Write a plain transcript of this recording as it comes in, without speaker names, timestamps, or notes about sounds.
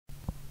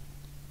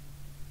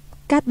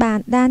Các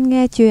bạn đang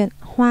nghe chuyện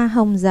Hoa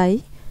hồng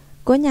giấy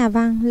của nhà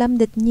văn Lâm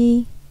Địch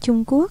Nhi,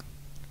 Trung Quốc.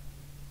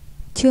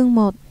 Chương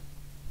 1.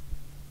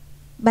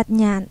 Bạch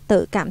Nhạn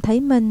tự cảm thấy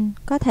mình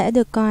có thể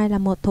được coi là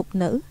một thục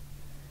nữ.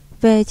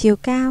 Về chiều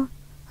cao,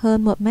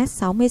 hơn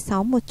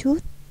 1m66 một chút.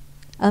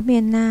 Ở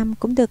miền Nam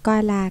cũng được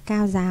coi là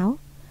cao giáo.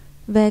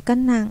 Về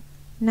cân nặng,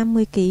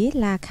 50kg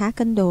là khá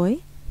cân đối,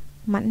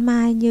 mảnh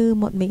mai như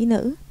một mỹ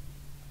nữ.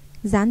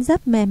 Dáng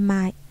dấp mềm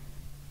mại,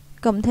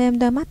 cộng thêm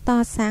đôi mắt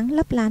to sáng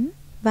lấp lánh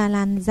và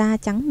làn da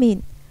trắng mịn,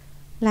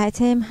 lại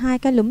thêm hai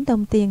cái lúm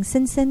đồng tiền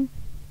xinh xinh,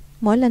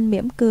 mỗi lần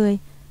mỉm cười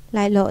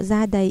lại lộ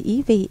ra đầy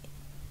ý vị,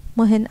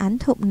 một hình ảnh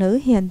thục nữ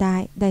hiện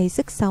đại đầy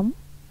sức sống.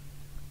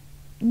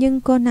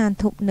 Nhưng cô nàng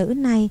thục nữ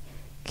này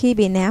khi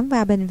bị ném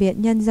vào bệnh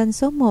viện nhân dân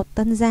số 1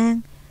 Tân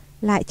Giang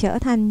lại trở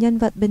thành nhân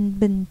vật bình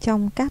bình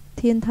trong các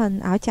thiên thần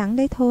áo trắng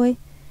đấy thôi.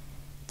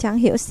 Chẳng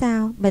hiểu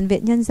sao bệnh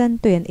viện nhân dân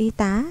tuyển y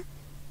tá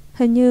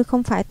hình như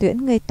không phải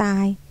tuyển người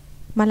tài,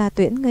 mà là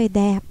tuyển người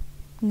đẹp.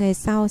 Người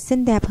sau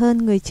xinh đẹp hơn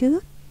người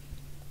trước.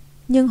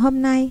 Nhưng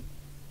hôm nay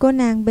cô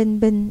nàng bình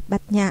bình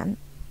Bạch Nhạn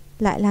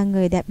lại là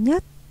người đẹp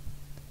nhất.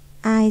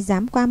 Ai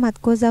dám qua mặt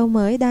cô dâu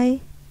mới đây?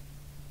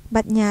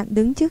 Bạch Nhạn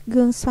đứng trước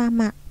gương xoa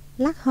mặt,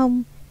 lắc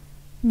hông,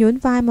 nhún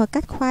vai một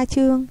cách khoa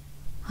trương,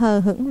 hờ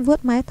hững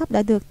vuốt mái tóc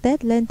đã được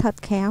tết lên thật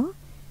khéo,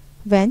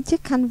 vén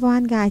chiếc khăn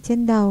voan gài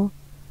trên đầu,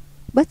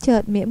 bất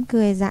chợt mỉm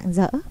cười rạng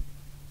rỡ.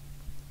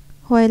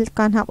 Hồi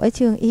còn học ở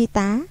trường y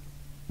tá,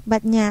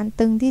 Bạch Nhạn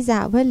từng đi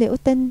dạo với Liễu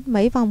Tinh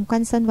mấy vòng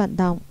quanh sân vận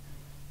động.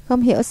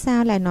 Không hiểu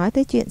sao lại nói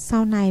tới chuyện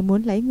sau này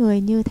muốn lấy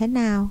người như thế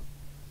nào.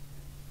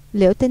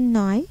 Liễu Tinh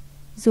nói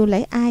dù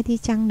lấy ai đi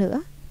chăng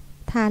nữa,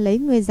 thà lấy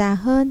người già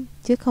hơn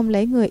chứ không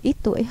lấy người ít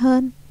tuổi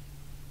hơn.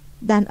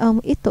 Đàn ông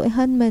ít tuổi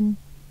hơn mình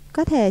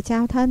có thể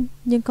trao thân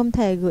nhưng không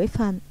thể gửi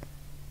phận.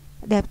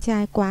 Đẹp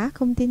trai quá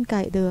không tin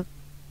cậy được,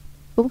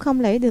 cũng không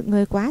lấy được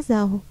người quá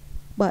giàu,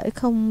 bởi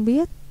không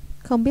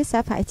biết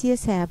sẽ phải chia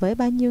sẻ với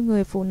bao nhiêu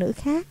người phụ nữ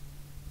khác.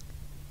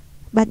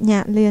 Bạch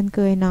Nhạn liền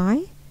cười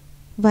nói,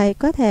 vậy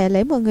có thể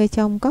lấy một người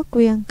chồng có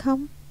quyền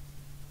không?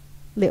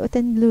 Liễu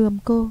Tinh lườm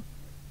cô,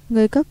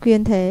 người có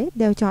quyền thế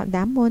đều chọn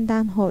đám môn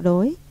đan hộ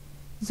đối.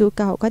 Dù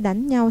cậu có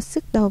đánh nhau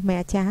sức đầu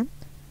mẹ chán,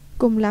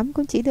 cùng lắm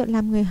cũng chỉ được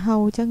làm người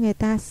hầu cho người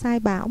ta sai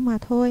bảo mà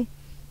thôi.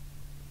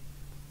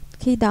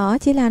 Khi đó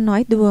chỉ là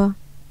nói đùa.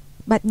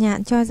 Bạch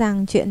Nhạn cho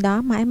rằng chuyện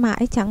đó mãi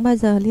mãi chẳng bao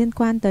giờ liên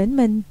quan tới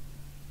mình.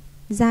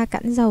 Gia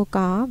cảnh giàu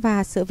có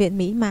và sự viện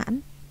mỹ mãn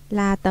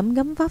là tấm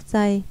gấm vóc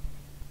dày,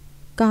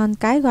 còn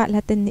cái gọi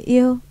là tình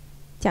yêu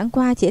chẳng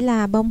qua chỉ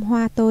là bông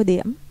hoa tô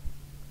điểm.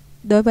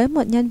 Đối với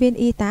một nhân viên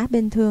y tá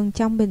bình thường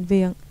trong bệnh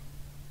viện,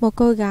 một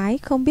cô gái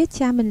không biết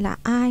cha mình là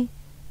ai,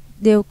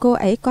 điều cô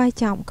ấy coi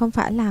trọng không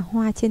phải là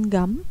hoa trên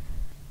gấm.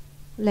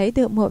 Lấy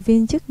được một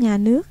viên chức nhà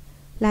nước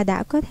là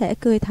đã có thể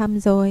cười thầm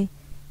rồi.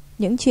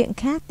 Những chuyện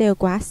khác đều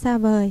quá xa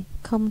vời,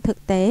 không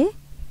thực tế.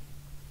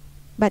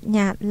 Bạch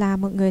Nhạn là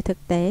một người thực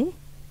tế.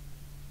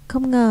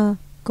 Không ngờ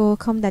cô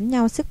không đánh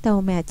nhau sức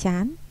đầu mẻ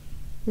chán,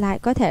 lại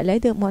có thể lấy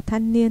được một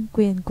thanh niên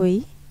quyền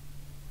quý.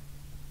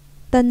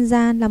 Tân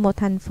Giang là một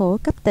thành phố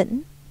cấp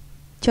tỉnh.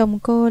 Chồng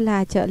cô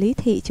là trợ lý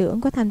thị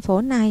trưởng của thành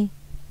phố này.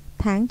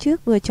 Tháng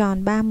trước vừa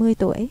tròn 30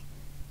 tuổi.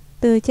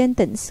 Từ trên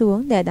tỉnh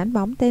xuống để đánh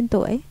bóng tên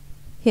tuổi.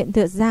 Hiện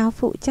được giao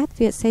phụ trách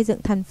việc xây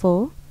dựng thành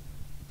phố.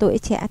 Tuổi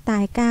trẻ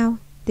tài cao,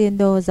 tiền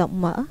đồ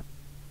rộng mở.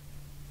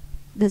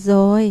 Được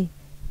rồi,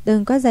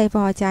 đừng có giày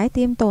vò trái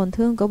tim tổn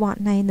thương của bọn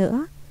này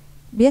nữa.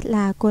 Biết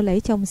là cô lấy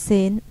chồng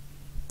xịn,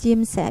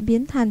 chim sẽ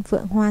biến thành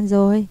phượng hoàng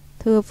rồi,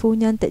 thưa phu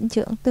nhân tỉnh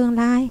trưởng tương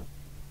lai.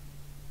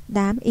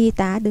 Đám y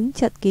tá đứng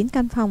chật kín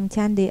căn phòng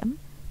trang điểm,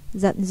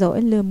 giận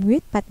dỗi lườm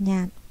nguyết Bạch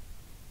Nhạn.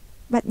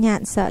 Bạch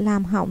Nhạn sợ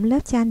làm hỏng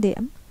lớp trang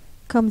điểm,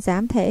 không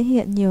dám thể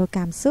hiện nhiều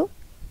cảm xúc,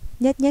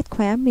 nhếch nhếch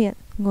khóe miệng,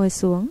 ngồi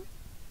xuống.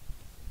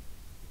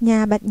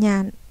 Nhà Bạch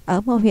Nhạn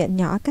ở một huyện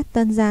nhỏ cách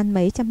Tân Giang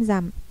mấy trăm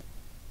dặm.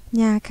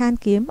 Nhà Khan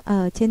Kiếm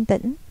ở trên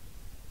tỉnh.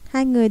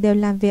 Hai người đều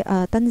làm việc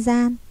ở Tân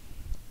Giang,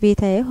 vì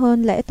thế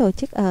hôn lễ tổ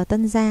chức ở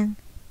Tân Giang.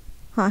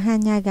 Họ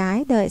hàng nhà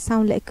gái đợi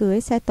sau lễ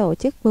cưới sẽ tổ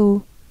chức bù.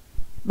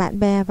 Bạn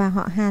bè và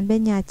họ hàng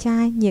bên nhà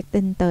trai nhiệt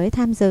tình tới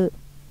tham dự.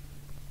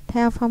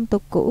 Theo phong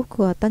tục cũ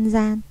của Tân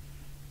Giang,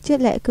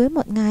 trước lễ cưới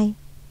một ngày,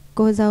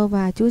 cô dâu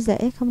và chú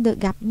rể không được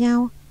gặp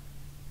nhau.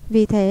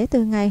 Vì thế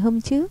từ ngày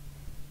hôm trước,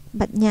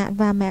 Bạch Nhạn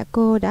và mẹ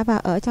cô đã vào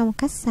ở trong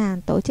khách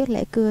sạn tổ chức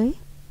lễ cưới.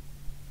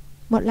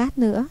 Một lát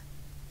nữa,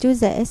 chú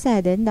rể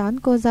sẽ đến đón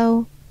cô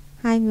dâu.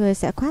 Hai người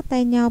sẽ khoác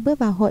tay nhau bước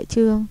vào hội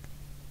trường.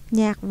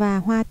 Nhạc và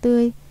hoa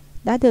tươi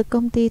đã được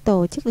công ty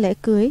tổ chức lễ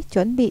cưới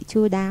chuẩn bị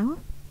chu đáo.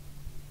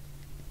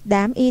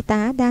 Đám y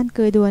tá đang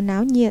cười đùa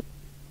náo nhiệt.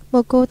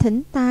 Một cô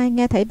thính tai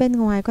nghe thấy bên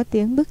ngoài có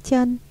tiếng bước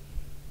chân.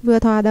 Vừa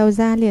thò đầu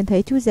ra liền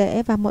thấy chú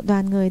rể và một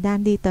đoàn người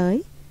đang đi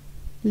tới.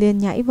 Liền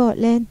nhảy vội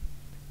lên,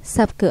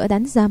 sập cửa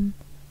đánh rầm.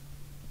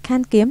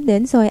 Khan Kiếm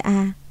đến rồi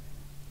à?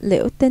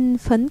 Liễu Tinh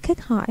phấn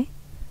khích hỏi.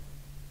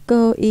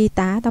 Cô y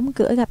tá đóng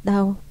cửa gật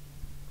đầu.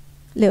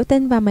 Liễu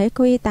Tinh và mấy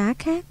cô y tá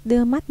khác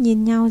đưa mắt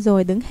nhìn nhau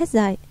rồi đứng hết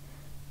dậy,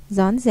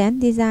 rón rén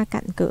đi ra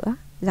cạnh cửa,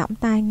 giọng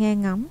tai nghe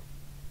ngóng.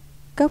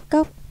 Cốc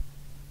cốc.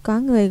 Có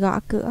người gõ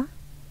cửa.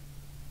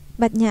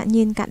 Bạch Nhạn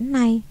nhìn cảnh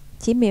này,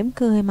 chỉ mỉm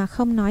cười mà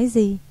không nói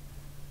gì.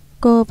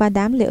 Cô và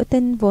đám Liễu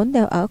Tinh vốn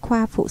đều ở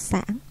khoa phụ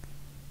sản.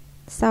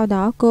 Sau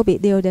đó cô bị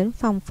điều đến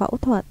phòng phẫu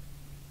thuật,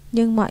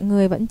 nhưng mọi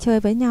người vẫn chơi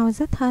với nhau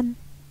rất thân.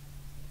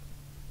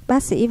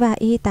 Bác sĩ và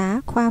y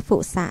tá khoa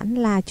phụ sản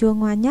là chua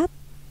ngoa nhất.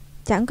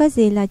 Chẳng có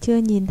gì là chưa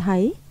nhìn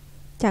thấy,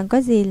 chẳng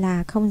có gì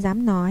là không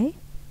dám nói.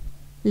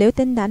 Liễu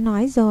Tinh đã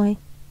nói rồi,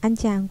 anh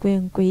chàng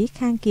quyền quý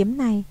Khang Kiếm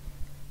này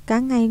cả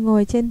ngày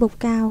ngồi trên bục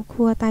cao,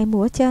 khua tay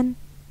múa chân,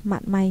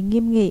 mặt mày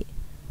nghiêm nghị.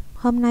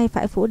 Hôm nay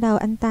phải phủ đầu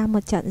anh ta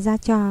một trận ra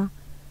trò.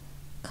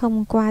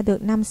 Không qua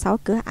được 5-6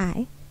 cửa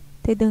ải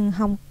thì đừng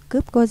hòng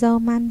cướp cô dâu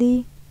mang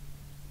đi.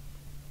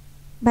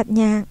 Bạch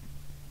Nhạn.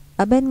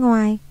 Ở bên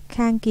ngoài,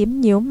 Khang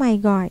Kiếm nhíu mày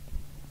gọi.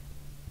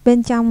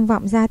 Bên trong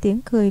vọng ra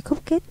tiếng cười khúc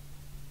khích.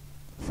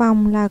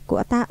 Phòng là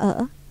của ta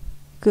ở,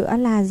 cửa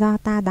là do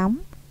ta đóng.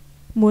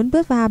 Muốn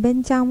bước vào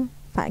bên trong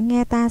phải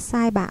nghe ta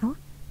sai bảo.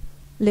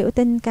 Liễu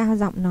Tinh cao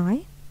giọng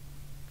nói.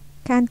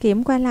 Khang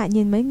Kiếm quay lại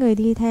nhìn mấy người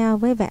đi theo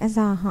với vẻ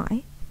dò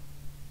hỏi.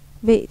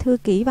 Vị thư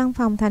ký văn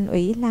phòng thành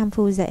ủy làm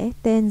phù rể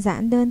tên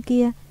Giản Đơn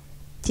kia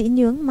chỉ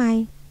nhướng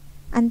mày.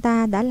 Anh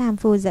ta đã làm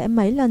phù rể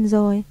mấy lần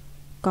rồi,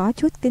 có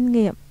chút kinh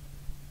nghiệm.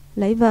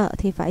 Lấy vợ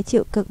thì phải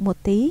chịu cực một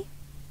tí.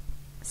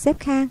 Sếp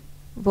Khang,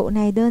 vụ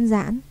này đơn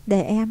giản,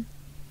 để em.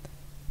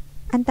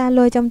 Anh ta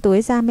lôi trong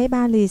túi ra mấy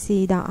bao lì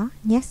xì đỏ,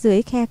 nhét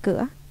dưới khe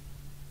cửa.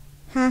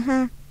 Ha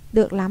ha,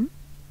 được lắm,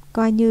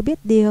 coi như biết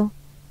điều.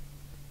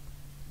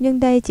 Nhưng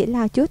đây chỉ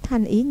là chút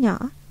thành ý nhỏ.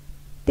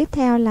 Tiếp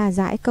theo là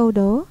giải câu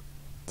đố.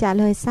 Trả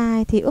lời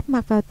sai thì úp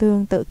mặt vào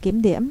tường tự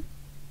kiểm điểm.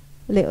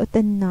 Liễu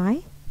Tinh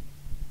nói.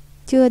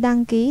 Chưa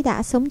đăng ký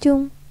đã sống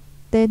chung,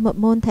 tên một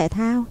môn thể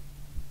thao.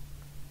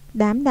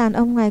 Đám đàn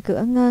ông ngoài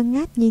cửa ngơ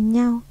ngác nhìn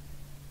nhau.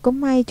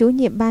 Cũng may chủ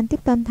nhiệm ban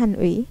tiếp tân thành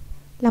ủy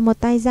là một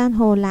tay giang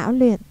hồ lão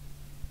luyện.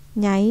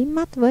 Nháy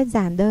mắt với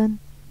Giản Đơn,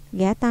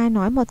 ghé tai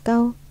nói một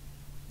câu.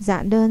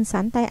 Giản Đơn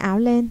sắn tay áo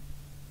lên.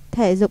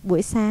 Thể dục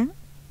buổi sáng.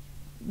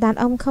 Đàn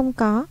ông không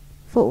có,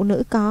 phụ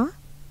nữ có.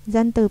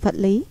 Dân từ vật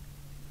lý.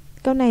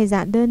 Câu này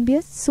Giản Đơn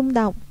biết xung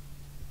động.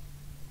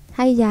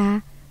 Hay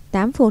già,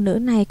 đám phụ nữ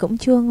này cũng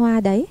chua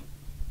ngoa đấy.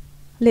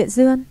 Liệt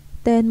dương,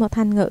 tên một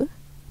thành ngữ.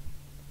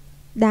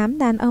 Đám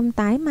đàn ông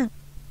tái mặt.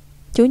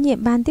 Chủ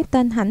nhiệm ban tiếp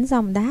tân hắn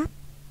giọng đáp,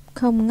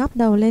 không ngóc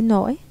đầu lên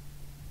nổi.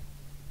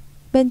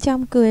 Bên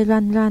trong cười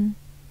rần rần.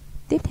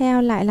 Tiếp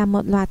theo lại là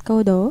một loạt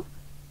câu đố,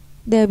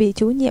 đều bị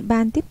chủ nhiệm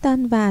ban tiếp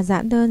tân và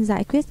Giản Đơn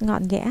giải quyết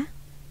ngọn ghẽ.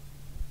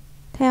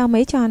 Theo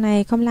mấy trò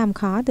này không làm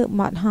khó được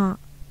bọn họ,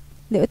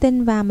 Liễu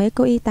Tinh và mấy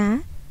cô y tá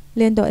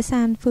liền đổi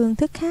sang phương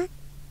thức khác.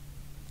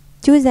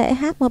 Chú rể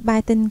hát một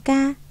bài tình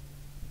ca.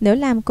 Nếu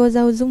làm cô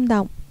dâu rung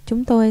động,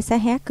 chúng tôi sẽ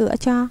hé cửa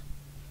cho.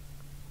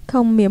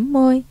 Không mím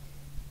môi,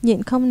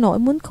 nhịn không nổi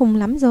muốn khùng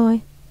lắm rồi,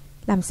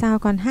 làm sao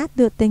còn hát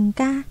được tình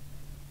ca.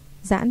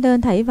 Giản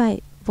Đơn thấy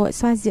vậy, vội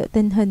xoa dịu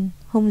tình hình,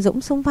 hùng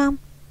dũng xung phong.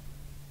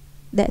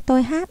 Để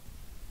tôi hát.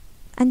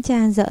 Anh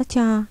chàng dở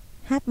trò,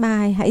 hát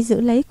bài Hãy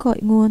giữ lấy cội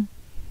nguồn.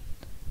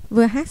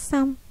 Vừa hát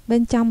xong,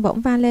 bên trong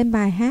bỗng vang lên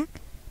bài hát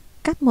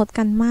Cắt một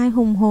cành mai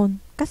hùng hồn,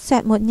 cắt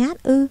xoẹt một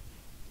nhát ư.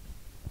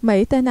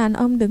 Mấy tên đàn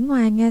ông đứng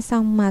ngoài nghe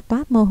xong mà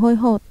toát mồ hôi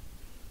hột.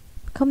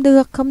 Không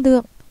được, không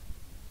được.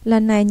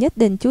 Lần này nhất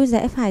định chú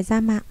rể phải ra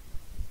mặt,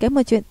 kể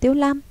một chuyện Tiếu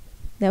Lâm,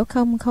 nếu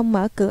không không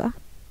mở cửa.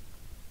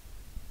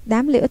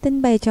 Đám Liễu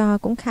Tinh bày trò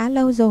cũng khá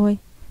lâu rồi,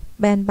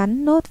 bèn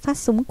bắn nốt phát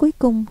súng cuối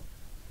cùng.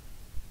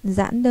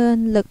 Giản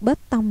Đơn lực bất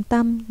tòng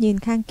tâm nhìn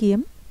Khang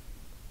Kiếm.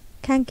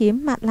 Khang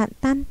Kiếm mặt lạnh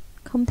tanh,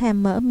 không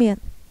thèm mở miệng.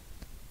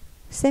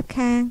 Sếp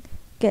Khang,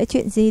 kể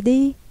chuyện gì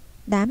đi,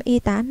 đám y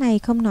tá này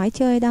không nói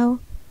chơi đâu.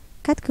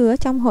 Khách khứa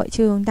trong hội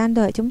trường đang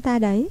đợi chúng ta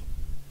đấy.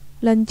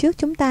 Lần trước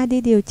chúng ta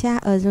đi điều tra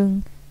ở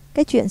rừng,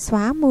 cái chuyện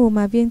xóa mù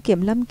mà viên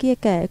kiểm lâm kia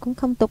kể cũng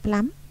không tục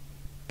lắm.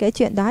 Kể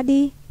chuyện đó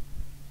đi.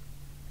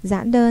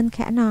 Giản Đơn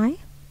khẽ nói.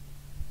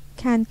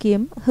 Khang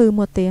Kiếm hừ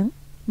một tiếng,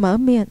 mở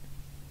miệng,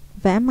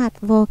 vẻ mặt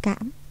vô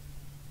cảm.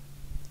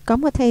 Có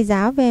một thầy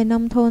giáo về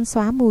nông thôn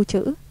xóa mù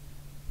chữ,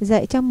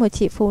 dạy cho một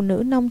chị phụ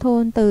nữ nông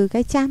thôn từ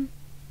cái chăn.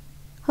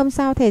 Hôm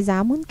sau thầy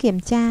giáo muốn kiểm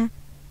tra,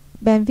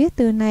 bèn viết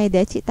từ này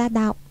để chị ta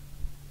đọc.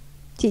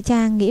 Chị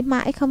chàng nghĩ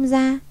mãi không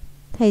ra,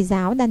 thầy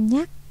giáo đành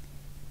nhắc.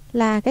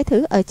 Là cái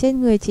thứ ở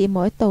trên người chị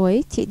mỗi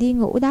tối chị đi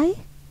ngủ đấy.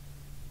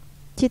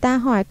 Chị ta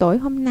hỏi tối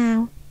hôm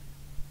nào.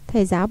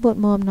 Thầy giáo buột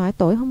mồm nói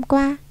tối hôm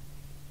qua.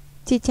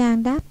 Chị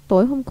chàng đáp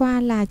tối hôm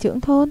qua là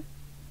trưởng thôn.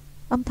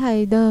 Ông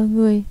thầy đờ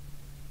người.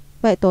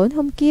 Vậy tối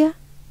hôm kia?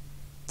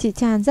 Chị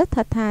chàng rất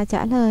thật thà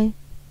trả lời.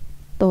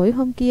 Tối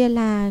hôm kia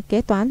là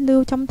kế toán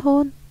lưu trong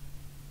thôn.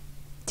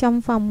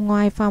 Trong phòng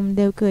ngoài phòng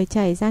đều cười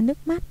chảy ra nước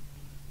mắt.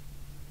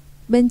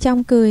 Bên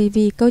trong cười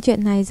vì câu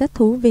chuyện này rất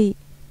thú vị,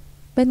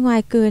 bên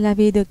ngoài cười là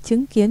vì được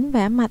chứng kiến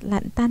vẻ mặt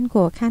lạnh tanh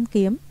của Khang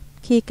Kiếm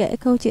khi kể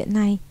câu chuyện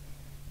này.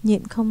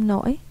 Nhịn không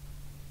nổi.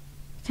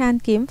 Khang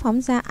Kiếm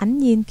phóng ra ánh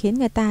nhìn khiến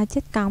người ta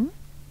chết cóng.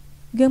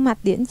 Gương mặt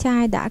điển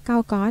trai đã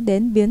cau có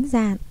đến biến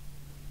dạng.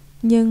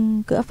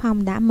 Nhưng cửa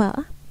phòng đã mở.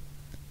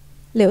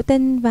 Liễu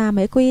Tinh và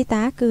mấy cô y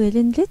tá cười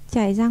rinh rít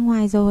chạy ra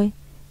ngoài rồi.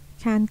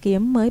 Khan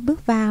Kiếm mới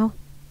bước vào.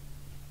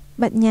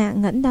 Bạch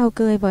Nhạn ngẩng đầu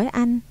cười với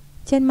anh,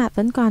 trên mặt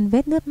vẫn còn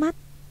vết nước mắt.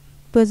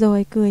 Vừa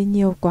rồi cười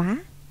nhiều quá.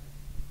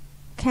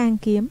 Khan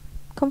Kiếm,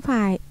 không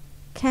phải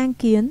Khan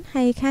Kiến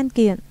hay Khan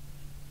Kiện,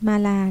 mà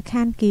là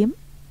Khan Kiếm.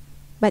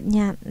 Bạch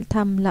Nhạn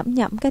thầm lẩm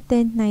nhẩm cái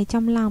tên này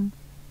trong lòng.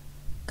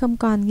 Không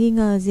còn nghi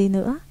ngờ gì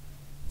nữa.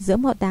 Giữa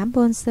một đám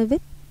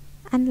Bolshevik,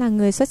 anh là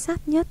người xuất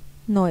sắc nhất,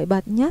 nổi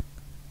bật nhất.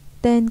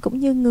 Tên cũng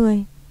như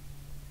người,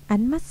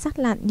 ánh mắt sắc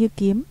lạnh như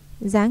kiếm,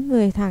 dáng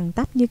người thẳng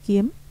tắp như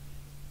kiếm.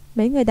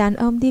 Mấy người đàn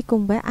ông đi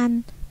cùng với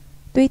anh,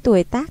 tuy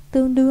tuổi tác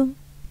tương đương,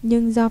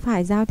 nhưng do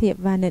phải giao thiệp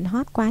và nịnh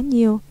hót quá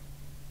nhiều,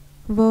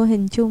 vô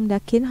hình chung đã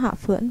khiến họ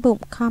phưỡn bụng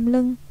khom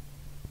lưng.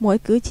 Mỗi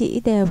cử chỉ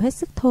đều hết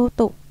sức thô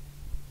tục.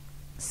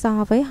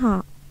 So với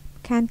họ,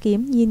 Khan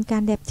Kiếm nhìn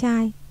càng đẹp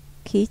trai,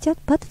 khí chất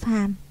bất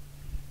phàm.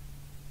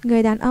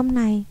 Người đàn ông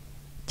này,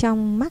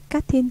 trong mắt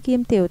các thiên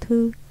kim tiểu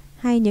thư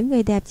hay những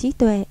người đẹp trí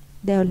tuệ,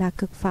 đều là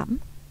cực phẩm.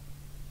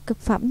 Cực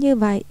phẩm như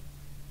vậy,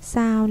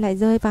 sao lại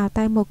rơi vào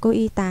tay một cô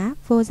y tá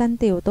vô danh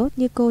tiểu tốt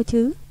như cô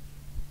chứ?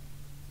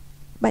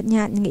 Bạch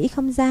Nhạn nghĩ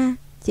không ra,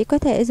 chỉ có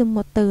thể dùng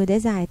một từ để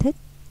giải thích: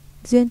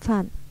 duyên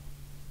phận.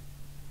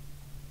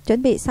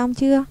 Chuẩn bị xong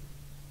chưa?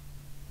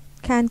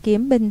 Khan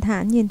Kiếm bình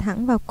thản nhìn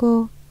thẳng vào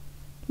cô.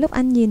 Lúc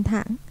anh nhìn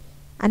thẳng,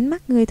 ánh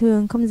mắt người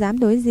thường không dám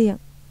đối diện,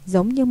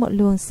 giống như một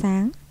luồng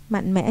sáng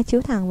mạnh mẽ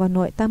chiếu thẳng vào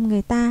nội tâm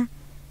người ta,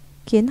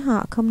 khiến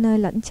họ không nơi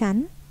lẩn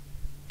tránh.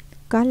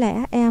 Có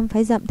lẽ em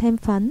phải dậm thêm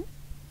phấn.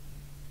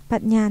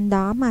 Bạch Nhàn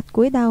đỏ mặt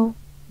cúi đầu,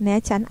 né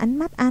tránh ánh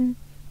mắt anh,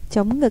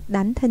 chống ngực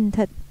đánh thình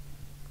thịch.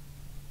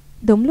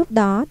 Đúng lúc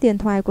đó điện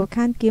thoại của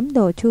Khan Kiếm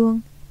đổ chuông.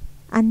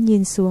 Anh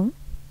nhìn xuống,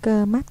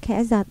 cơ mắt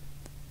khẽ giật.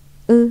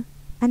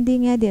 Anh đi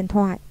nghe điện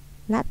thoại,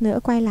 lát nữa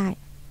quay lại.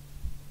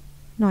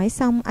 Nói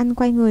xong anh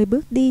quay người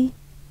bước đi.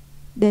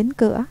 Đến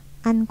cửa,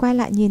 anh quay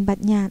lại nhìn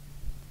Bạch Nhạn,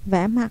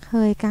 vẻ mặt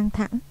hơi căng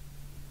thẳng.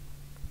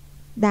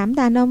 Đám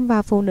đàn ông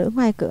và phụ nữ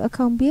ngoài cửa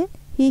không biết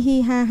hi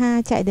hi ha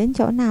ha chạy đến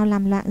chỗ nào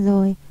làm loạn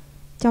rồi.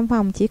 Trong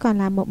phòng chỉ còn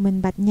là một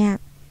mình Bạch Nhạn.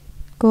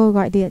 Cô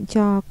gọi điện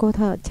cho cô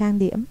thợ trang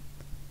điểm.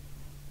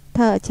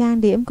 Thợ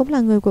trang điểm cũng là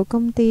người của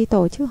công ty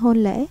tổ chức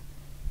hôn lễ,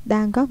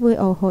 đang góp vui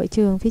ở hội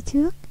trường phía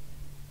trước.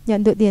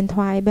 Nhận được điện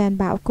thoại bèn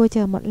bảo cô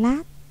chờ một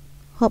lát.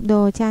 Hộp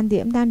đồ trang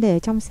điểm đang để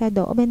trong xe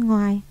đỗ bên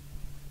ngoài.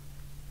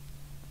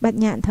 Bạch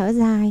Nhạn thở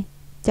dài,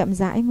 chậm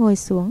rãi ngồi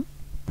xuống,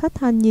 thất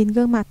thần nhìn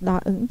gương mặt đỏ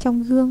ửng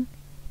trong gương.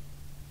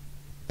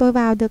 Tôi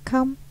vào được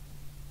không?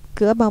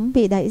 Cửa bỗng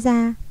bị đẩy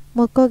ra.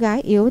 Một cô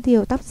gái yếu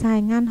điệu tóc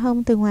dài ngang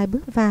hông từ ngoài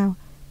bước vào.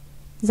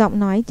 Giọng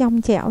nói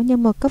trong trẻo như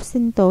một cốc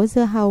sinh tố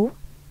dưa hấu,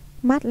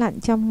 mát lạnh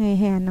trong ngày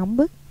hè nóng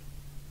bức.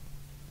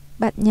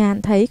 Bạch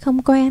Nhạn thấy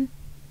không quen,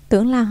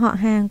 tưởng là họ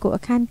hàng của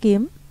Khan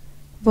Kiếm,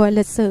 vội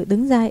lịch sự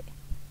đứng dậy.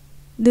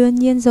 Đương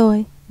nhiên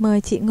rồi,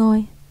 mời chị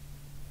ngồi.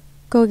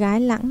 Cô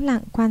gái lẳng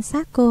lặng quan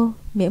sát cô,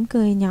 mỉm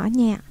cười nhỏ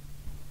nhẹ.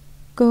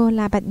 Cô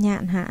là Bạch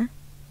Nhạn hả?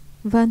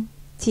 Vâng,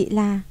 chị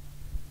là.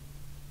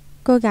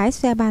 Cô gái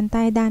xoe bàn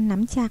tay đang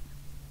nắm chặt.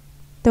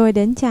 Tôi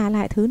đến trả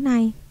lại thứ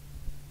này.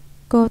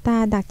 Cô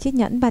ta đặt chiếc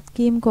nhẫn bạch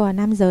kim của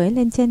nam giới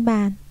lên trên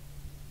bàn.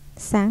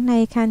 Sáng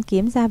nay Khan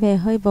Kiếm ra về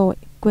hơi vội,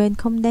 quên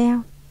không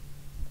đeo.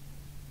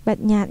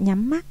 Bạch Nhạn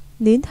nhắm mắt,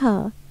 nín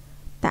thở,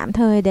 tạm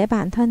thời để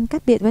bản thân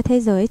cách biệt với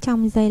thế giới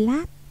trong giây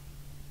lát.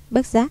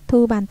 Bất giác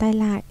thu bàn tay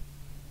lại.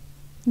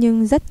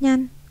 Nhưng rất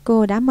nhanh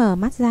cô đã mở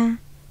mắt ra,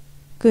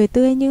 cười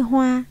tươi như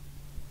hoa.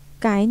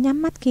 Cái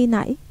nhắm mắt khi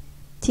nãy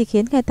chỉ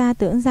khiến người ta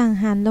tưởng rằng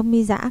hàng lông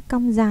mi dã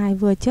cong dài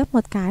vừa chớp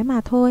một cái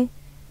mà thôi.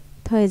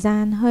 Thời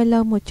gian hơi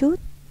lâu một chút.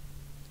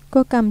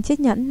 Cô cầm chiếc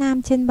nhẫn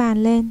nam trên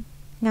bàn lên,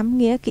 ngắm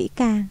nghía kỹ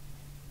càng.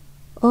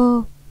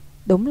 Ô,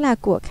 đúng là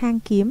của Khan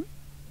Kiếm.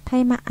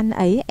 Thay mặt anh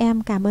ấy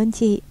em cảm ơn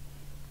chị.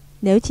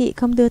 Nếu chị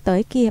không đưa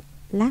tới kịp,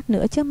 lát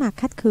nữa trước mặt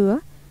khách khứa,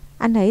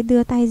 anh ấy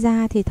đưa tay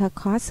ra thì thật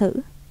khó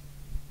xử.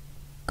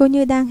 Cô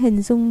như đang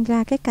hình dung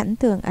ra cái cảnh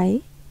tượng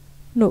ấy,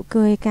 nụ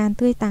cười càng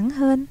tươi tắn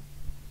hơn.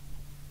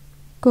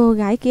 Cô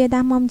gái kia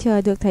đang mong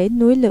chờ được thấy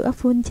núi lửa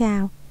phun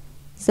trào,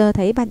 giờ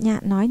thấy Bạch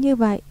Nhạn nói như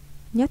vậy,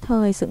 nhất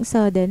thời sững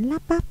sờ đến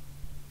lắp bắp.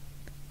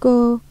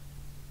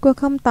 Cô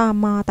không tò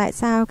mò tại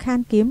sao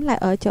Khan Kiếm lại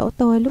ở chỗ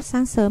tôi lúc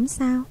sáng sớm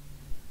sao?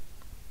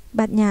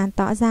 Bạch Nhạn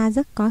tỏ ra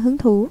rất có hứng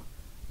thú.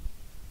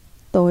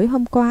 Tối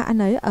hôm qua anh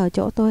ấy ở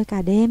chỗ tôi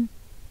cả đêm.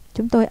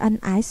 Chúng tôi ân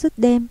ái suốt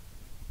đêm,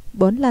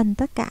 4 lần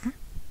tất cả.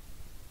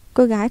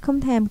 Cô gái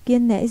không thèm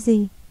kiêng nể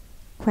gì,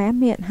 khóe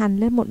miệng hằn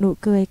lên một nụ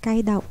cười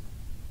cay độc.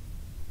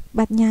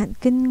 Bạch Nhạn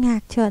kinh ngạc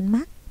trợn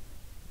mắt,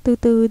 từ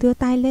từ đưa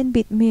tay lên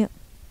bịt miệng.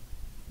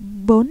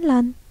 4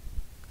 lần?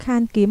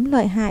 Khan Kiếm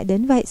lợi hại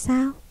đến vậy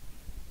sao?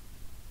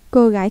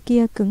 Cô gái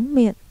kia cứng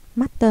miệng,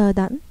 mắt đờ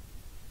đẫn.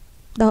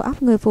 Đầu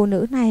óc người phụ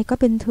nữ này có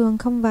bình thường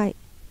không vậy?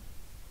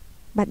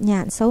 Bạch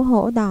Nhạn xấu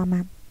hổ đỏ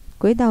mặt,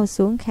 cúi đầu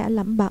xuống khẽ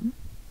lẩm bẩm.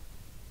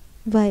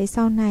 Vậy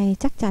sau này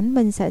chắc chắn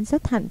mình sẽ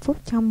rất hạnh phúc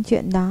trong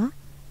chuyện đó.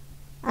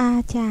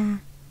 A chà,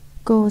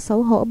 cô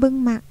xấu hổ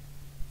bưng mặt.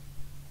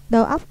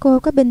 Đầu óc cô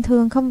có bình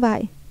thường không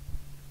vậy?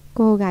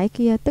 Cô gái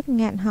kia tức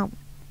nghẹn họng,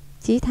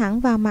 chỉ thẳng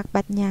vào mặt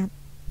Bạch Nhạn.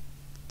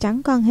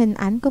 Chẳng còn hình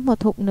ảnh của một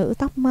thục nữ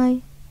tóc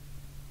mây.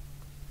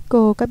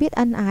 Cô có biết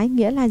ân ái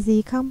nghĩa là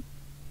gì không?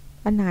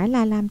 Ân ái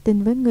là làm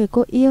tình với người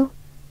cô yêu.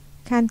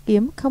 Khan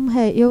Kiếm không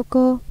hề yêu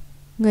cô.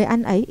 Người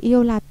anh ấy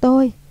yêu là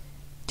tôi.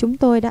 Chúng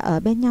tôi đã ở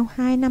bên nhau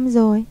 2 năm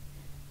rồi.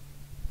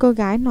 Cô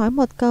gái nói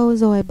một câu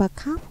rồi bật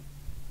khóc.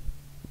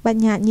 Bạch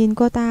Nhạn nhìn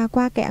cô ta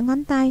qua kẽ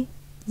ngón tay,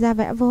 ra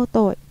vẻ vô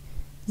tội,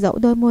 dẫu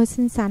đôi môi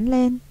xinh xắn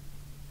lên.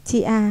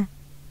 Chị à,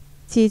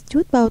 chị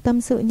chút bầu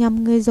tâm sự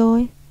nhầm người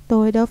rồi.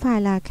 Tôi đâu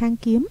phải là Khan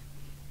Kiếm.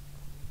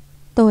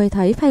 Tôi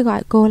thấy phải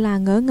gọi cô là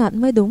ngớ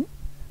ngẩn mới đúng.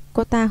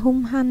 Cô ta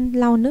hung hăng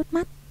lau nước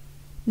mắt.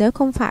 Nếu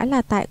không phải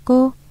là tại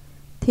cô,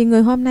 thì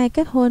người hôm nay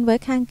kết hôn với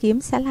Khan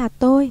Kiếm sẽ là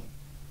tôi.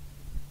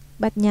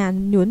 Bạch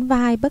Nhạn nhún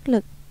vai bất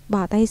lực,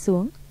 bỏ tay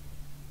xuống.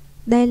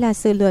 Đây là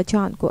sự lựa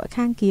chọn của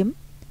Khan Kiếm.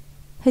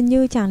 Hình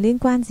như chẳng liên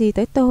quan gì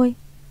tới tôi.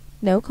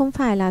 Nếu không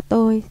phải là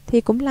tôi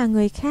thì cũng là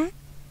người khác.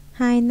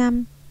 2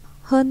 năm,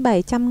 hơn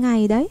 700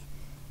 ngày đấy.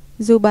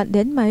 Dù bận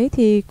đến mấy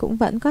thì cũng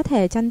vẫn có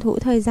thể tranh thủ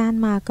thời gian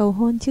mà cầu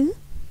hôn chứ.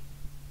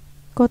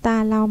 Cô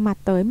ta lau mặt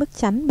tới mức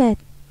trắng bệch,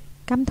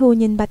 căm thù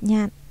nhìn Bạch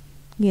Nhạn,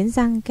 nghiến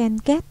răng ken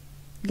két,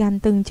 gằn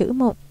từng chữ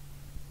một.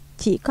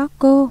 Chỉ có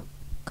cô,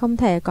 không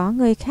thể có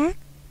người khác.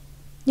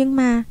 Nhưng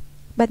mà,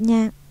 Bạch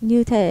Nhạn,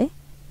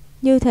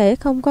 như thế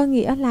không có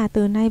nghĩa là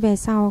từ nay về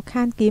sau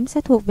Khan Kiếm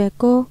sẽ thuộc về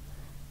cô.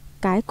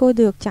 Cái cô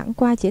được chẳng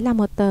qua chỉ là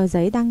một tờ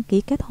giấy đăng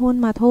ký kết hôn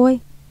mà thôi.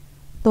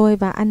 Tôi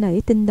và anh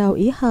ấy tình đầu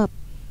ý hợp,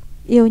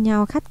 yêu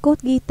nhau khắc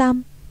cốt ghi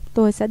tâm.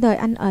 Tôi sẽ đợi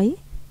anh ấy,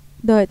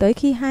 đợi tới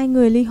khi hai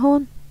người ly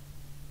hôn.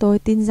 Tôi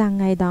tin rằng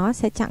ngày đó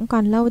sẽ chẳng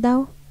còn lâu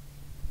đâu.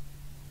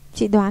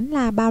 Chị đoán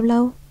là bao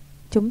lâu?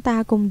 Chúng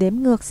ta cùng đếm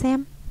ngược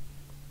xem.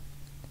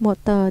 Một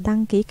tờ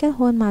đăng ký kết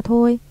hôn mà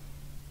thôi.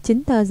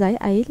 Chính tờ giấy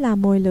ấy là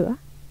mồi lửa,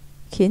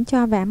 khiến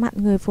cho vẻ mặt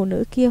người phụ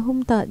nữ kia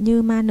hung tợn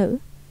như ma nữ.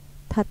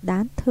 Thật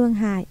đáng thương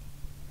hại.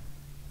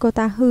 Cô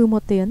ta hừ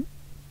một tiếng,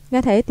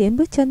 nghe thấy tiếng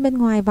bước chân bên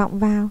ngoài vọng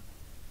vào,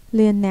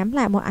 liền ném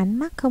lại một ánh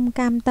mắt không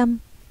cam tâm,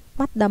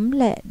 bắt đấm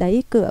lệ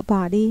đẩy cửa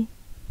bỏ đi.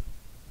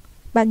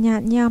 Bạch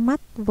Nhạn nheo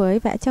mắt với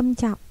vẻ châm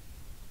trọng.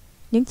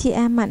 Những chị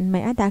em mạnh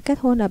mẽ đã kết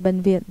hôn ở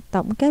bệnh viện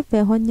tổng kết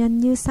về hôn nhân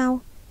như sau.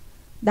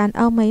 Đàn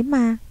ông ấy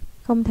mà,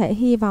 không thể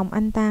hy vọng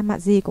anh ta mặt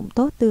gì cũng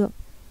tốt được.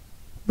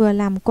 Vừa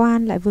làm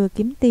quan lại vừa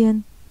kiếm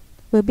tiền,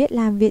 vừa biết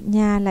làm việc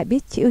nhà lại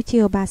biết chịu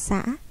chiều bà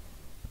xã,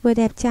 vừa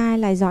đẹp trai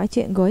lại giỏi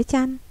chuyện gối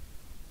chăn.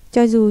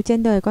 Cho dù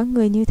trên đời có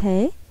người như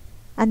thế,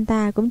 anh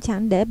ta cũng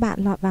chẳng để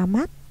bạn lọt vào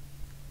mắt.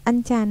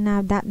 Anh chàng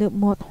nào đạt được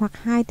 1 hoặc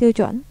 2 tiêu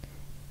chuẩn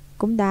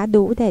cũng đã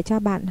đủ để cho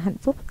bạn hạnh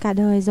phúc cả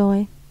đời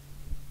rồi.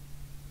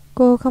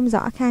 Cô không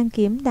rõ Khan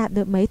Kiếm đạt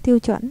được mấy tiêu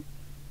chuẩn,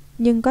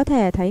 nhưng có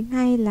thể thấy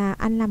ngay là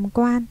anh làm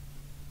quan.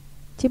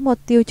 Chỉ một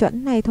tiêu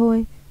chuẩn này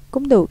thôi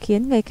cũng đủ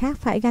khiến người khác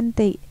phải ganh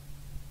tị.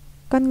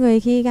 Con người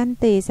khi ganh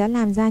tị sẽ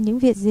làm ra những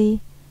việc gì,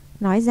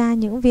 nói ra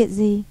những việc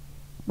gì,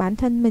 bản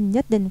thân mình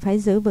nhất định phải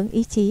giữ vững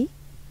ý chí,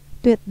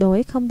 tuyệt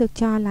đối không được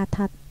cho là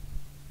thật.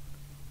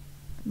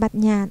 Bạch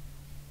Nhạn,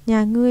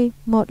 nhà ngươi,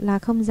 1 là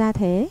không gia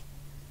thế,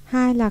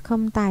 2 là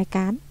không tài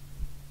cán,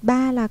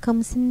 3 là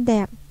không xinh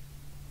đẹp.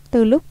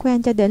 Từ lúc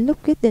quen cho đến lúc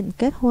quyết định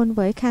kết hôn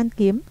với Khan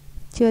Kiếm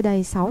chưa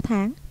đầy 6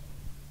 tháng.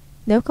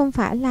 Nếu không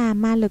phải là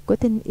ma lực của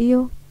tình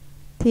yêu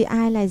thì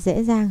ai lại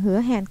dễ dàng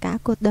hứa hẹn cả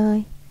cuộc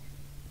đời.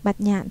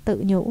 Bạch Nhạn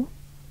tự nhủ.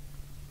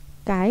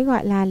 Cái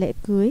gọi là lễ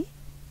cưới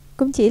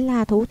cũng chỉ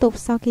là thủ tục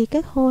sau khi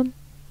kết hôn.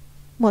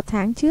 1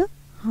 tháng trước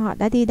họ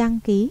đã đi đăng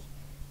ký,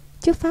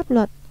 trước pháp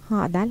luật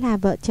họ đã là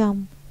vợ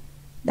chồng.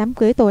 Đám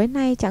cưới tối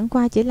nay chẳng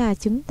qua chỉ là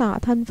chứng tỏ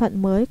thân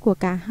phận mới của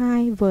cả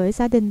hai với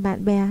gia đình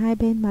bạn bè hai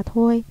bên mà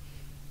thôi.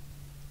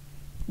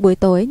 Buổi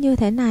tối như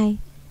thế này,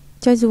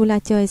 cho dù là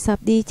trời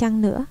sập đi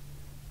chăng nữa,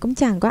 cũng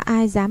chẳng có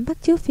ai dám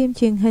bắt chước phim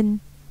truyền hình.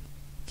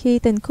 Khi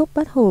tình khúc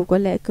bất hủ của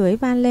lễ cưới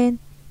vang lên,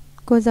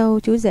 cô dâu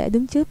chú rể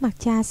đứng trước mặt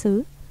cha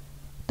xứ.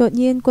 Đột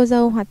nhiên cô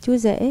dâu hoặc chú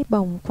rể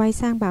bỗng quay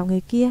sang bảo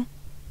người kia: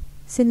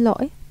 Xin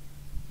lỗi,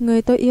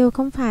 người tôi yêu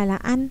không phải là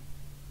anh,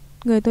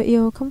 người tôi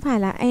yêu không phải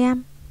là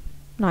em.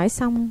 Nói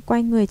xong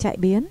quay người chạy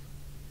biến.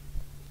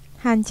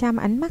 Hàng trăm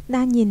ánh mắt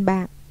đang nhìn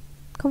bạn.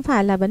 Không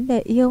phải là vấn đề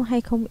yêu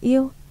hay không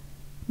yêu,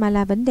 mà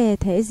là vấn đề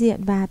thể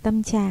diện và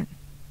tâm trạng.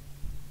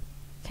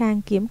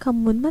 Khan Kiếm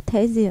không muốn mất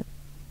thể diện,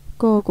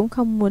 cô cũng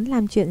không muốn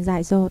làm chuyện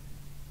dại dột.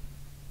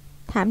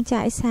 Thảm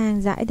trải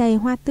sàn rải đầy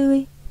hoa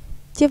tươi,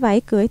 chiếc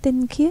váy cưới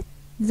tinh khiết,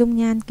 dung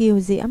nhan kiều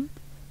diễm,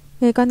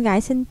 người con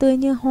gái xinh tươi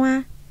như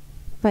hoa.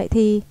 Vậy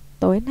thì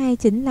tối nay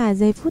chính là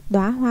giây phút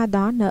đóa hoa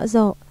đó nở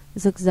rộ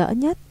rực rỡ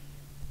nhất.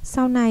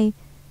 Sau này,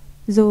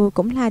 dù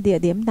cũng là địa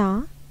điểm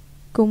đó,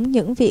 cũng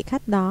những vị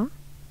khách đó,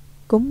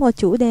 cũng một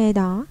chủ đề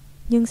đó,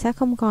 nhưng sẽ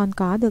không còn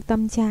có được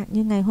tâm trạng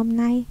như ngày hôm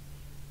nay.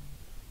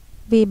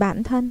 Vì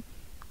bản thân,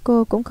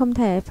 cô cũng không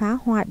thể phá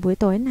hoại buổi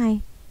tối này.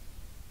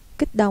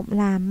 Kích động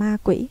là ma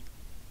quỷ.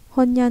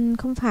 Hôn nhân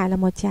không phải là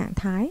một trạng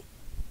thái,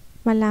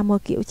 mà là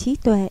một kiểu trí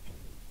tuệ.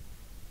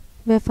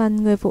 Về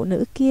phần người phụ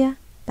nữ kia,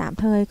 tạm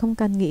thời không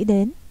cần nghĩ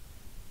đến.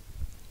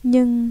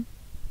 Nhưng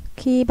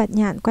khi Bạch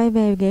Nhạn quay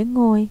về ghế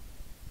ngồi,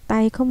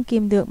 tay không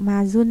kìm được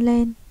mà run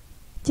lên.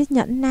 Chiếc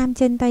nhẫn nam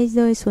trên tay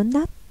rơi xuống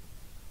đất.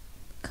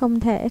 Không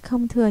thể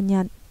không thừa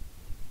nhận,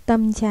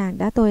 Tâm trạng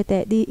đã tồi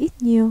tệ đi ít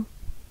nhiều,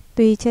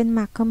 tuy trên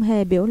mặt không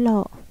hề biểu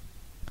lộ.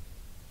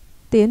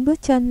 Tiếng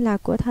bước chân là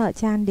của thợ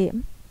trang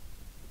điểm.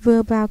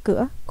 Vừa vào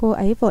cửa, cô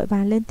ấy vội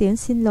vàng lên tiếng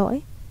xin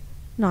lỗi,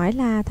 nói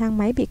là thang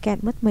máy bị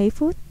kẹt mất mấy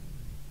phút.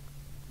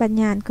 Bạch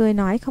Nhạn cười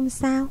nói không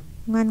sao,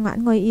 ngoan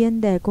ngoãn ngồi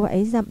yên để cô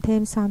ấy dậm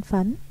thêm son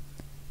phấn.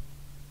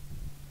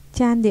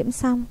 Trang điểm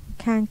xong,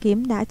 Khang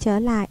Kiếm đã trở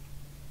lại.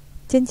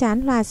 Trên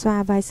trán lòa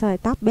xòa vài sợi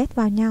tóc bết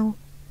vào nhau,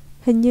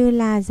 hình như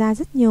là ra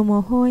rất nhiều mồ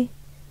hôi.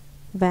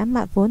 Vẻ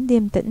mặt vốn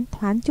điềm tĩnh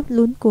thoáng chút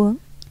luống cuống.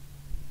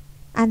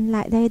 Anh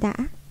lại đây đã.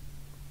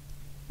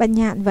 Bạch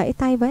Nhạn vẫy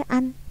tay với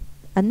anh,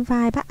 ấn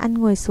vai bắt anh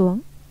ngồi xuống,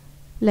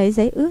 lấy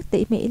giấy ướt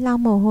tỉ mỉ lau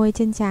mồ hôi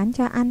trên trán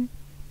cho anh,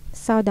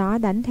 sau đó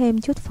đánh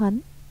thêm chút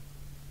phấn.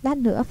 Lát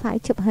nữa phải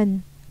chụp hình,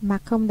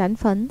 mặt không đánh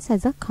phấn sẽ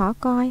rất khó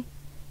coi.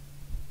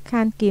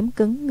 Khang Kiếm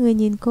cứng người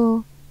nhìn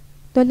cô,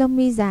 đôi lông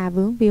mi già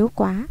vướng víu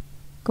quá,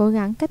 cố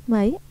gắng cách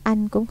mấy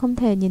anh cũng không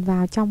thể nhìn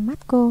vào trong mắt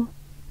cô.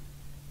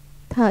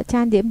 Thợ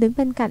trang điểm đứng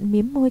bên cạnh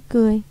mím môi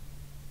cười,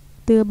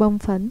 đưa bông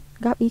phấn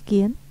góp ý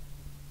kiến.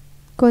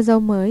 Cô dâu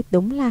mới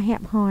đúng là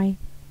hẹp hòi,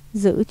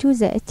 giữ chu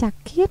rể chặt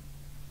khiết.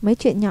 Mấy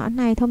chuyện nhỏ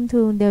này thông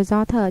thường đều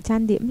do thợ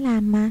trang điểm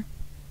làm mà.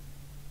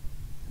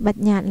 Bạch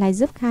Nhạn lại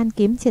giúp Khang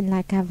Kiếm chỉnh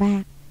lại cà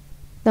vạt.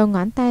 Đầu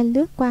ngón tay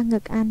lướt qua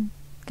ngực anh,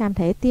 cảm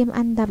thấy tim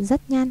anh đập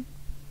rất nhanh.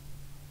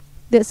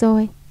 Được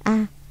rồi,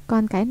 à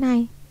còn cái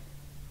này.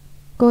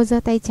 Cô giơ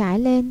tay trái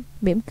lên,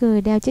 mỉm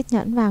cười đeo chiếc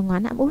nhẫn vào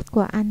ngón áp út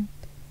của anh.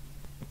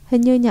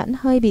 Hình như nhẫn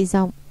hơi bị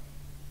rộng,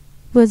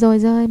 vừa rồi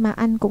rơi mà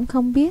anh cũng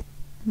không biết.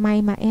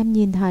 May mà em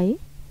nhìn thấy.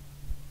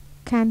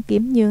 Khang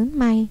Kiếm nhướng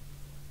mày,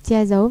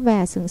 che giấu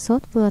vẻ sửng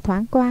sốt vừa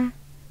thoáng qua.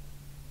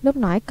 Lúc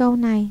nói câu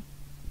này,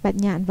 Bạch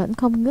Nhạn vẫn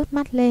không ngước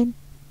mắt lên.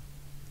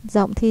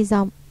 Rộng thì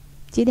rộng,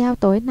 chỉ đeo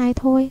tối nay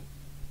thôi,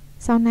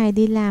 sau này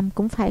đi làm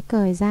cũng phải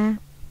cởi ra.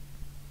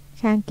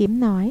 Khang Kiếm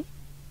nói,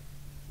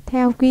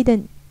 theo quy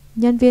định,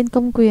 nhân viên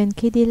công quyền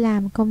khi đi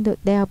làm không được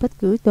đeo bất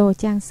cứ đồ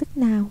trang sức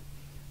nào.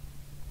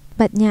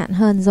 Bạch Nhạn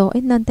hờn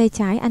dỗi nâng tay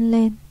trái anh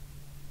lên.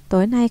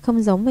 Tối nay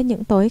không giống với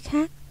những tối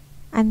khác,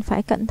 anh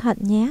phải cẩn thận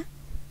nhé.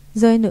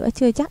 Rơi nữa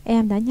chưa chắc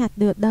em đã nhặt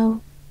được đâu.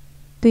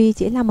 Tuy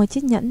chỉ là một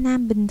chiếc nhẫn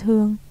nam bình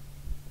thường,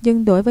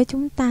 nhưng đối với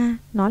chúng ta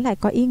nó lại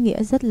có ý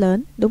nghĩa rất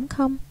lớn, đúng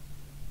không?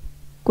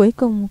 Cuối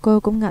cùng cô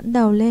cũng ngẩng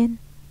đầu lên.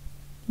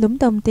 Lúm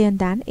đồng tiền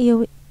đáng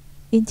yêu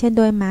in trên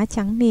đôi má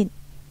trắng mịn,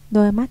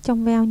 đôi mắt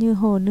trong veo như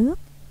hồ nước.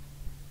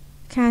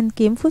 Khang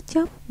Kiếm phút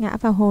chốc ngã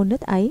vào hồ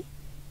nước ấy,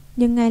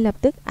 nhưng ngay lập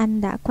tức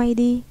anh đã quay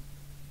đi.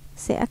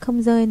 Sẽ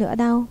không rơi nữa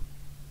đâu.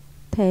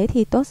 Thế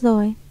thì tốt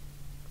rồi.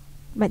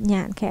 Bạch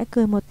Nhạn khẽ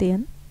cười một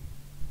tiếng.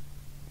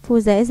 Phù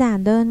rể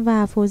giản đơn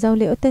và phù dâu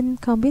Liễu Tinh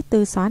không biết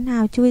từ xó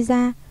nào chui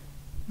ra,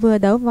 vừa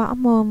đấu võ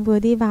mồm vừa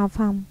đi vào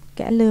phòng,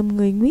 kẻ lườm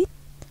người nguýt.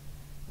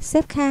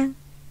 Sếp Khang,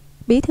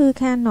 bí thư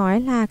Khang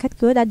nói là khách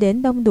khứa đã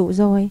đến đông đủ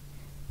rồi,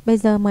 bây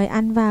giờ mời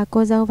anh và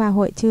cô dâu vào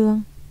hội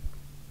trường.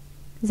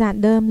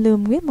 Giản đơn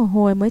lườm nguýt một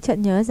hồi mới chợt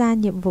nhớ ra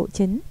nhiệm vụ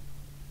chính.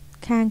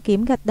 Khang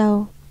Kiếm gật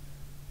đầu,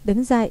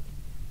 đứng dậy,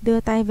 đưa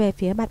tay về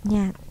phía Bạch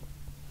Nhạn.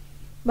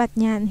 Bạch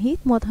Nhạn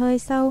hít một hơi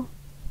sâu,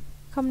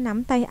 không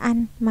nắm tay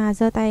anh mà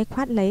giơ tay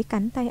khoát lấy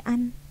cánh tay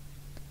anh.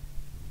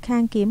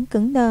 Khang Kiếm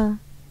cứng đờ,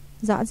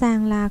 rõ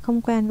ràng là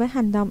không quen với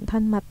hành động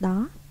thân mật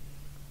đó.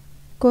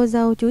 Cô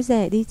dâu chú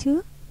rể đi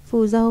trước,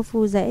 phù dâu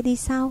phù rể đi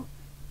sau.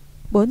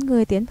 4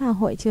 người tiến vào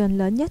hội trường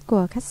lớn nhất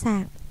của khách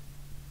sạn.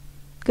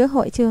 Cửa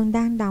hội trường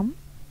đang đóng,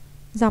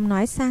 giọng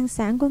nói sang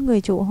sáng của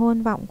người chủ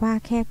hôn vọng qua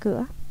khe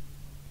cửa.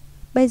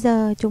 Bây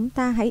giờ chúng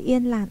ta hãy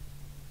yên lặng,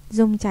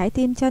 dùng trái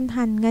tim chân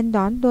thành nghênh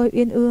đón đôi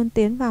uyên ương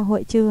tiến vào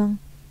hội trường.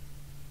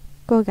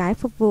 Cô gái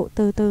phục vụ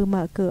từ từ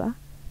mở cửa.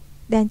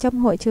 Đèn trong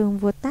hội trường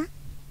vụt tắt.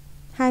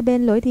 Hai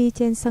bên lối đi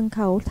trên sân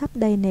khấu thắp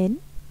đầy nến.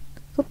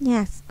 Khúc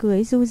nhạc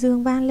cưới du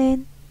dương vang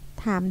lên.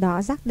 Thảm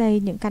đỏ rắc đầy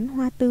những cánh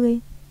hoa tươi.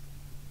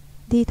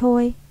 Đi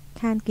thôi,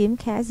 Khang Kiếm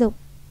khẽ giục.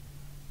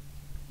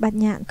 Bạch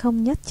Nhạn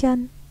không nhấc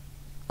chân.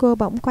 Cô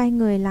bỗng quay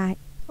người lại,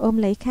 ôm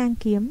lấy Khang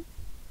Kiếm.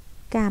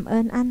 Cảm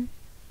ơn anh.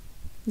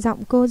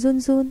 Giọng cô run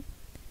run.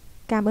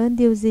 Cảm ơn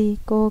điều gì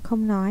cô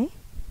không nói.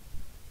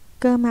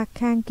 Cơ mặt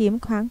Khang Kiếm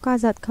thoáng co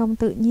giật không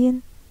tự nhiên.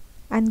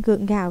 Anh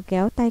gượng gạo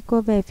kéo tay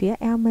cô về phía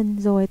eo mình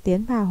rồi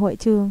tiến vào hội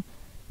trường,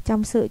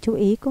 trong sự chú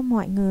ý của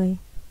mọi người.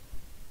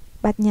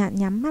 Bạch Nhạn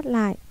nhắm mắt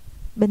lại,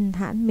 bình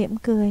thản mỉm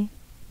cười.